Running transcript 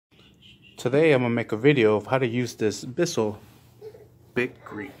Today I'm gonna make a video of how to use this Bissel Big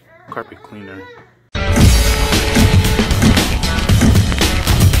Green carpet cleaner.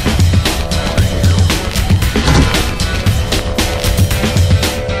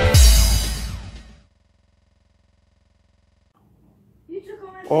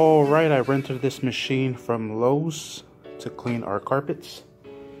 Alright, I rented this machine from Lowe's to clean our carpets,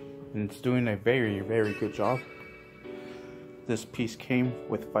 and it's doing a very good job. This piece came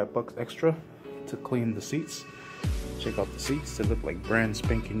with $5 extra to clean the seats. Check out the seats, they look like brand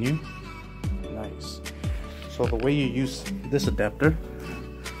spanking new. Nice. So the way you use this adapter,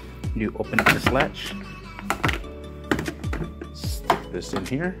 you open up this latch, stick this in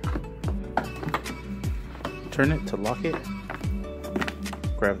here, turn it to lock it,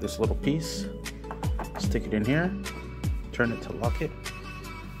 grab this little piece, stick it in here, turn it to lock it,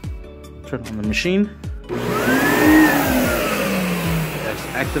 turn on the machine. That's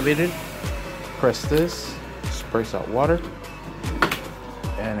activated. Press this, sprays out water,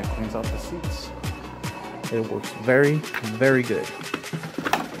 and it cleans out the seats. It works very good.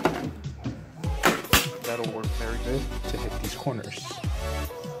 That'll work very good to hit these corners.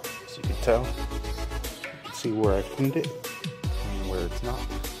 As you can tell, you can see where I cleaned it and where it's not.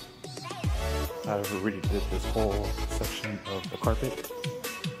 I already did this whole section of the carpet,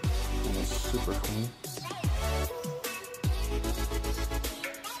 and it's super clean.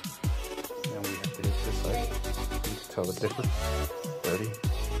 And we have to hit this side. You can tell the difference. Dirty,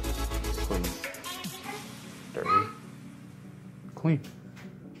 clean, dirty, clean.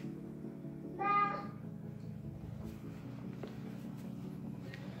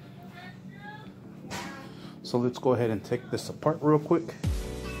 So let's go ahead and take this apart real quick.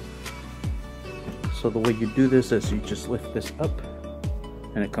 So the way you do this is you just lift this up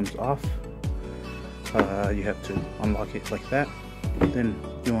and it comes off. You have to unlock it like that. Then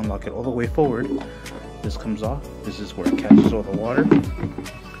you unlock it all the way forward. This comes off. This is where it catches all the water.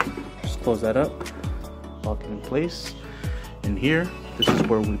 Just close that up, lock it in place. And here, this is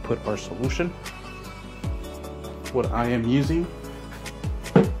where we put our solution. What I am using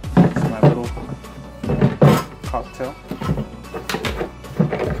is my little cocktail.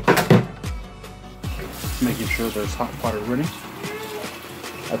 Making sure there's hot water running.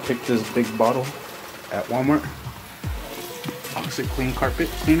 I picked this big bottle at Walmart. OxiClean carpet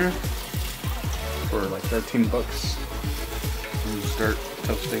cleaner for like 13 bucks. Moves dirt,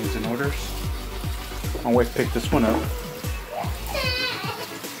 tough stains, and odors. My wife picked this one up,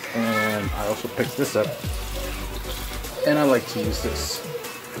 and I also picked this up, and I like to use this.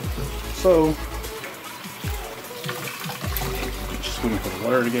 So just waiting for the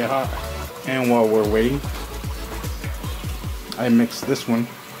water to get hot, and while we're waiting, I mixed this one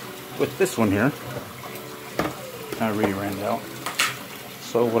with this one here. I already ran it out.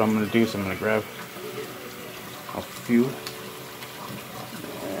 So what I'm going to do is I'm going to grab a few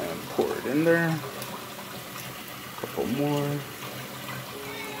and pour it in there. A couple more.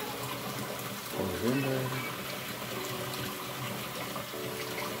 Pour it in there.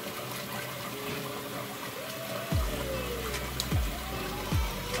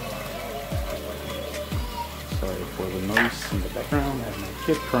 Sorry for the noise in the background. I have my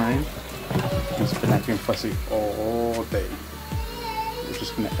kid crying. He's been acting fussy all day. We're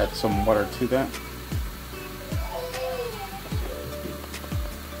just going to add some water to that.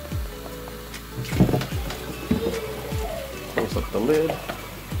 Close up the lid.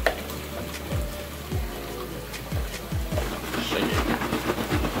 Shake it.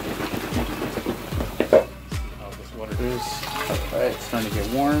 See how this water is. Alright, it's starting to get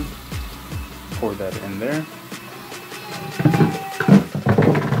warm. Pour that in there.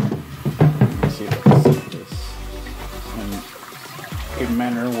 See if I can set this in a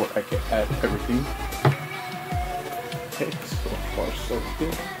manner where I can add everything. Okay, so far so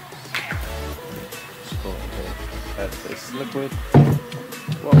good. Let's go ahead and add this liquid.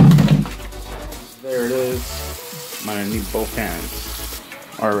 Well, there it is. I'm gonna need both hands.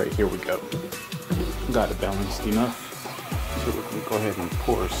 Alright, here we go. Got it balanced enough. So we can go ahead and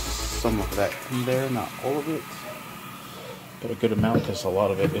pour some of that in there, not all of it, but a good amount because a lot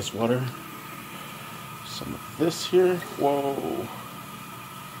of it is water. Some of this here. Whoa,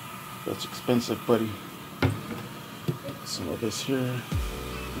 that's expensive, buddy. Some of this here.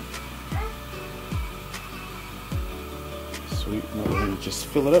 Sweet. Now we're gonna just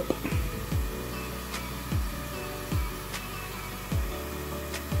fill it up.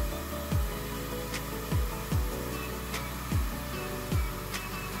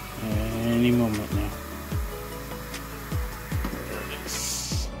 Any moment now. There it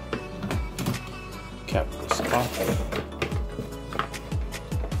is. Cap this off.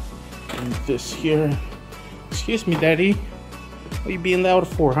 And this here. Excuse me, Daddy. What are you being loud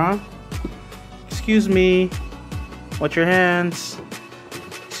for, huh? Excuse me. Watch your hands.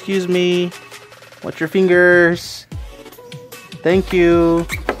 Excuse me. Watch your fingers. Thank you.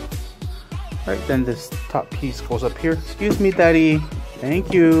 Alright, then this top piece goes up here. Excuse me, Daddy.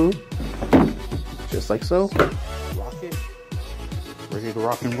 Thank you. Just like so. Rock it. Ready to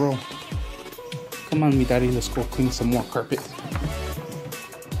rock and roll. Come on, me Daddy. Let's go clean some more carpet.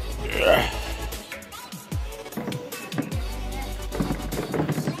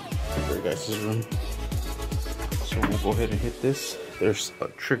 There, guys, this room. So we'll go ahead and hit this. There's a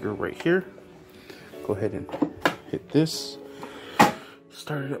trigger right here. Go ahead and hit this.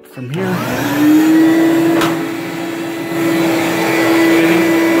 Start it up from here.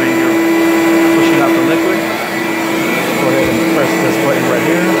 When you're pushing out the liquid, go ahead and press this button right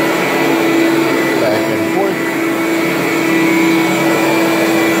here. Back and forth.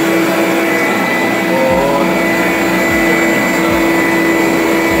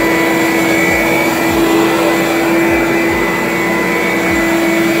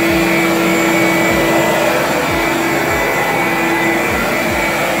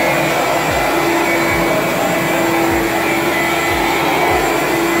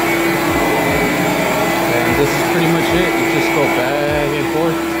 This is pretty much it. You just go back and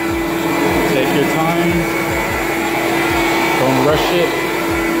forth. Take your time. Don't rush it.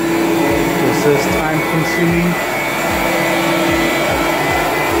 This is time consuming.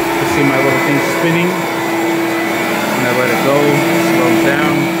 You see my little thing spinning. And I let it go. Slow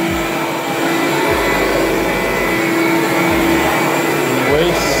down.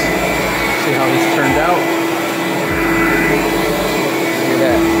 Anyways, see how this turned out. Look at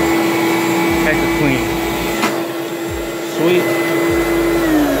that. Heck of clean. Sweet.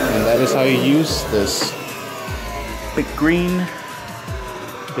 And that is how you use this big green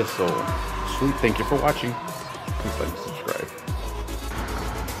Bissel. Sweet. Thank you for watching. Please like and subscribe.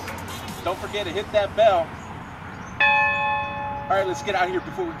 Don't forget to hit that bell. All right, let's get out of here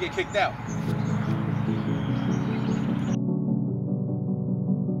before we get kicked out.